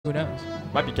Who knows?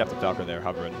 Might be Captain Falcon there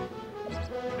hovering.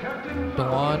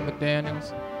 Dewan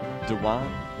McDaniels.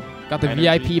 Dewan? Got the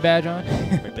Energy. VIP badge on.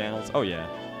 McDaniels? Oh, yeah.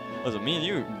 Listen, me and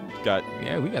you got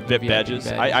We got the VIP badges.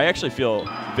 I actually feel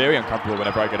very uncomfortable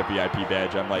whenever I get a VIP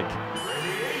badge. I'm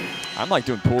like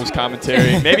doing pools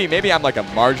commentary. maybe I'm like a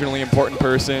marginally important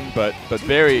person, but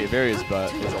very is a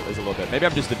little bit. Maybe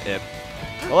I'm just an ip.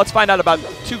 Well, let's find out about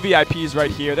two VIPs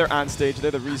right here. They're on stage.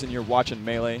 They're the reason you're watching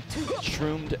Melee.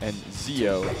 Shroomed and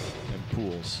Zio in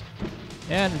pools.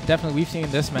 And definitely we've seen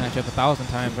this matchup 1,000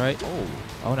 times, right? Oh.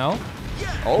 Oh no?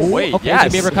 Oh, Ooh, wait, okay, yes.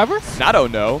 Should be a recover? Not oh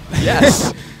no.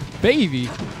 Yes. Baby.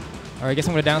 All right, I guess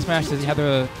I'm going to down smash. Does he have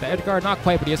the edge guard? Not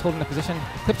quite, but he is holding the position.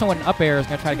 Clips someone up air. Is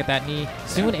going to try to get that knee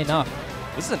soon enough.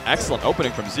 This is an excellent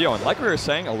opening from Zio, and like we were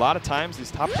saying, a lot of times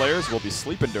these top players will be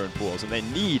sleeping during pools, and they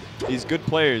need these good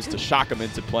players to shock them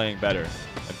into playing better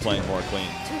and playing more clean.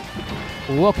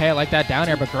 Ooh, okay, I like that down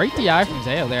air, but great DI from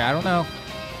Zio there. I don't know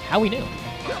how he knew.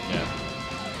 Yeah.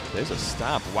 There's a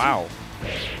stomp. Wow.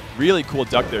 Really cool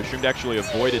duck there. Shroomed actually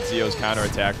avoided Zio's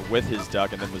counterattack with his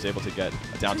duck and then was able to get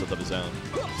a down tilt of his own.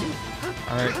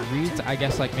 All right, reads, I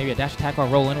guess, like maybe a dash attack or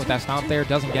roll in with that stomp there.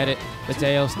 Doesn't get it. But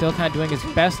Zio still kind of doing his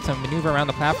best to maneuver around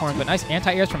the platform. But nice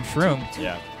anti-airs from Shroomed.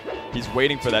 Yeah. He's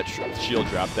waiting for that shield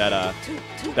drop,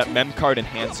 that mem card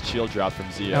enhanced shield drop from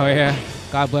Zio. Oh, yeah.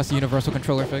 God bless the universal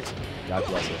controller fix. God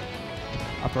bless it.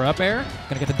 Upper up air.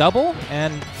 Going to get the double.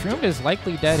 And Shroomed is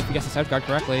likely dead if he gets the edge guard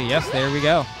correctly. Yes, there we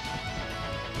go.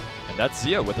 And that's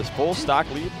Zio with his full stock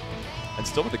lead and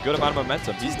still with a good amount of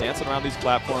momentum. He's dancing around these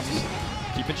platforms,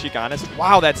 keeping Sheik honest.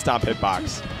 Wow, that stomp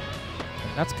hitbox.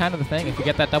 That's kind of the thing. If you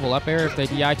get that double up air, if they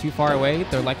DI too far away,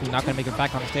 they're likely not going to make it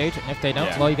back on the stage. And if they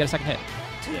don't, well, you get a second hit.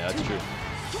 Yeah, that's true.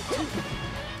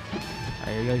 All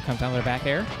right, here you go. He comes down with a back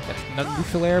air. Gets another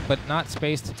neutral air, but not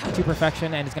spaced to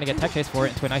perfection, and he's going to get tech chase for it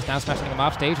into a nice down smash, sending him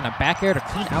off stage, and a back air to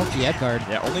clean out the edge guard.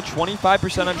 Yeah, only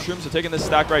 25% on Shroomed, so taking this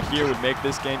stock right here would make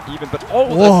this game even. But oh,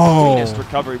 Whoa. the cleanest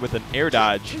recovery with an air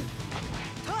dodge.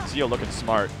 Zio looking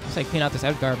smart. Say clean out this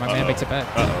edge guard. My man makes it back.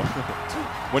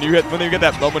 When you get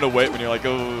that moment of wait when you're like,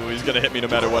 oh, he's gonna hit me no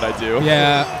matter what I do.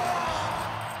 Yeah.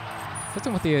 Hits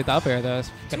him with the up air though.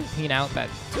 It's gonna clean out that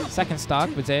second stock,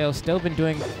 but Zio's still been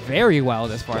doing very well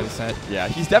this far this set. Yeah,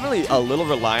 he's definitely a little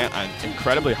reliant on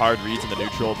incredibly hard reads in the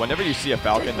neutral. Whenever you see a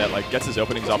Falcon that like gets his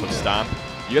openings off of stomp,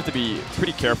 you have to be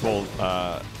pretty careful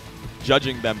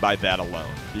judging them by that alone,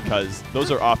 because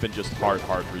those are often just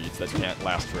hard reads that can't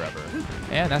last forever.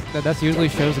 Yeah, that usually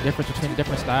shows the difference between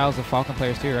different styles of Falcon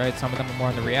players too, right? Some of them are more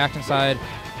on the reaction side,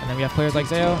 and then we have players like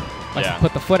Zio, like to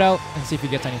put the foot out and see if he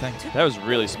gets anything. That was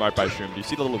really smart by Shroomed. Do you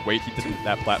see the little weight he did in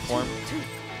that platform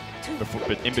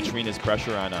in between his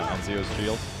pressure on Zio's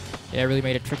shield? Yeah, it really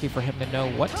made it tricky for him to know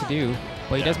what to do,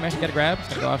 but he does manage to get a grab. He's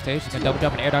going to go off stage. He's going to double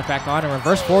jump and air dodge back on, and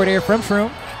reverse forward air from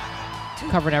Shroomed.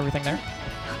 Covering everything there.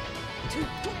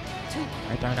 All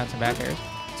right, throwing out some back airs.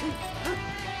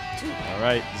 All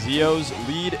right, Zio's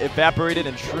lead evaporated,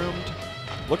 and Shroomed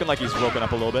looking like he's woken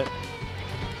up a little bit.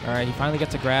 All right, he finally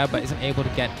gets a grab, but isn't able to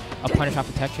get a punish off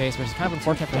the tech chase, which is kind of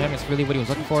unfortunate for him. It's really what he was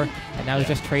looking for, and now he's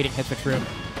just trading hits with Shroomed.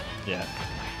 Yeah.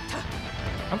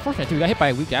 Unfortunate, too. He got hit by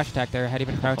a weak dash attack there. Had he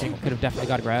been crouching, could have definitely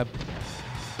got a grab.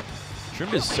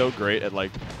 Shroomed is so great at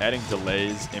like adding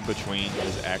delays in between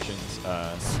his actions.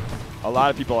 A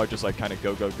lot of people are just like kind of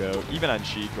go, even on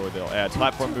Sheik, or they'll add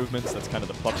platform movements. That's kind of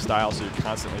the plup style, so you're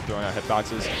constantly throwing out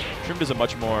hitboxes. Shroomed is a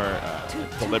much more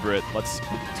deliberate, let's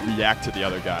react to the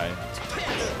other guy.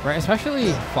 Right,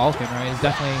 especially Falcon, right? It's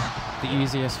definitely the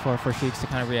easiest for Sheiks to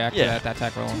kind of react to that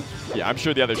attack roll. Yeah, I'm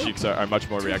sure the other Sheiks are much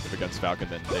more reactive against Falcon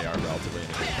than they are relatively in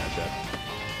a matchup.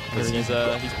 Because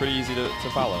he's pretty easy to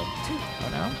follow. Oh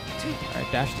no. All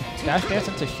right, dash dance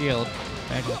into shield.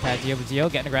 Manages to catch Zio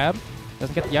getting a grab.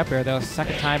 Doesn't get the up air though.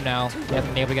 Second time now. He hasn't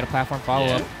been able to get a platform follow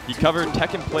up. He covered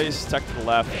tech in place, tech to the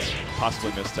left,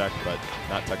 possibly missed tech, but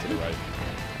not tech to the right.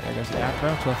 There goes the down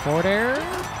throw to a forward air.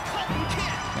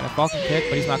 And a Falcon kick,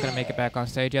 but he's not going to make it back on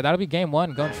stage. Yeah, that'll be game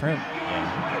one going Shroomed.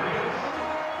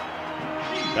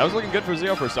 That was looking good for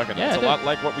Zio for a second. Yeah, it's a lot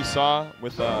like what we saw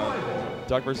with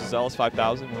Doug versus Ellis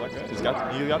 5000. We're like, hey,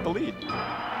 he got the lead.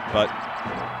 But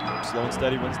slow and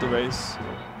steady wins the race.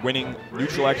 Winning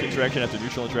neutral interaction after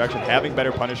neutral interaction, having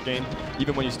better punish gain.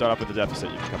 Even when you start off with a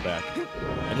deficit, you can come back.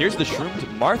 And here's the Shroomed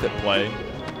Marth at play.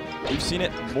 We've seen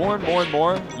it more and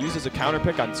more used as a counter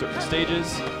pick on certain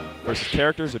stages versus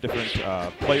characters or different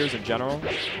players in general.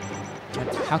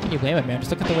 How can you blame it, man?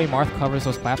 Just look at the way Marth covers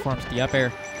those platforms, the up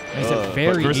air. Makes it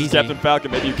very versus easy. Captain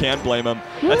Falcon, maybe you can blame him.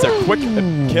 That's a quick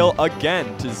kill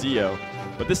again to Zio,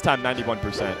 but this time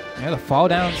 91%. Yeah, the fall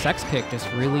down sex kick just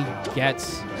really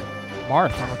gets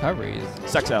Marth on recoveries.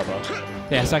 Sex elbow.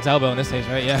 Yeah, sex elbow in this stage,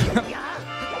 right? Yeah.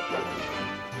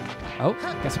 Oh,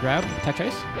 gets a grab. Tech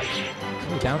chase.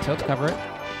 Ooh, down tilt to cover it.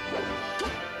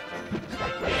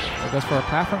 It goes for a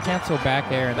platform cancel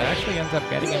back air, and that actually ends up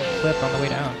getting him clipped on the way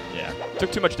down. Yeah.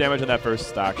 Took too much damage in that first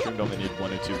stock. Shroomed only need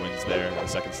 1 or 2 wins there in the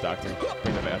second stock to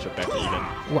bring the matchup back to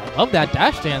even. Ooh, I love that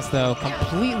dash dance, though.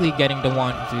 Completely getting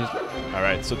Dewan confused. All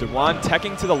right, so Dewan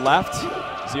teching to the left.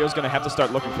 Zio's going to have to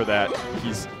start looking for that.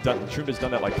 Shroomed has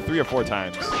done that like 3 or 4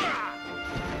 times.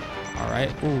 All right.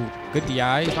 Ooh, good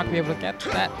DI. He's not going to be able to get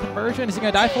that conversion. Is he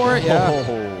going to die for it? Yeah.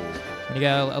 And he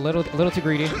got a little too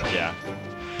greedy. Yeah.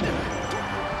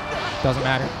 Doesn't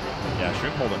matter. Yeah,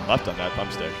 Shroomed holding left on that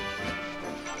thumbstick.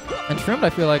 And Shroomed,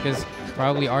 I feel like, is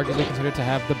probably arguably considered to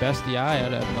have the best DI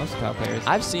out of most top players.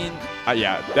 I've seen,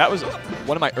 yeah, that was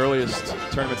one of my earliest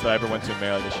tournaments that I ever went to in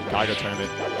Maryland, the Chicago tournament.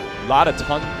 A lot of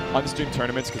unstreamed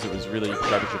tournaments because it was really a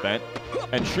garbage event.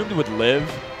 And Shroomed would live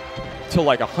till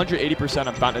like 180%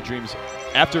 on Fountain of Dreams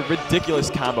after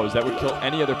ridiculous combos that would kill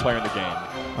any other player in the game.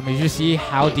 I mean, did you see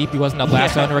how deep he was in the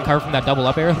blast zone to recover from that double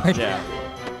up air? Yeah.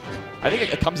 I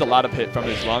think it comes a lot of hit from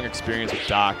his long experience with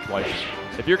Doc. Like,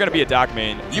 if you're going to be a Doc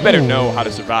main, you better know how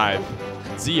to survive.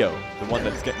 Zio, the one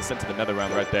that's getting sent to the nether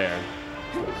realm right there.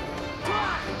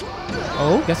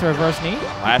 Oh, gets a reverse knee.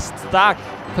 Last stock.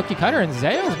 Cookie cutter, and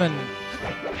Zio's been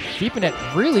keeping it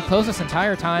really close this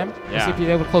entire time. Let's see if he's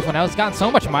able to close one out. It's gotten so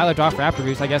much mileage off for after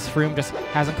boost. I guess Shroomed just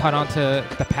hasn't caught on to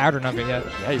the pattern of it yet.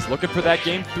 Yeah, he's looking for that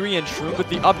game 3, and Shroomed with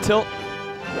the up tilt.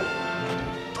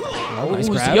 Oh, nice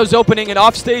grab. Zio's opening, and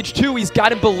off stage 2, he's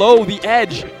got him below the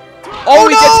edge. Oh,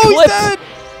 he gets clipped.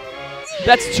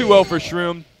 That's 2-0 for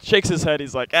Shroomed. Shakes his head.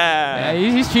 He's like, ah. Yeah,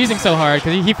 he's cheesing so hard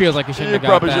because he feels like he shouldn't have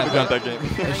got that. Probably should have got that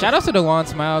game. Shout out to Dewan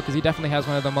Smile because he definitely has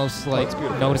one of the most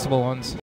noticeable ones.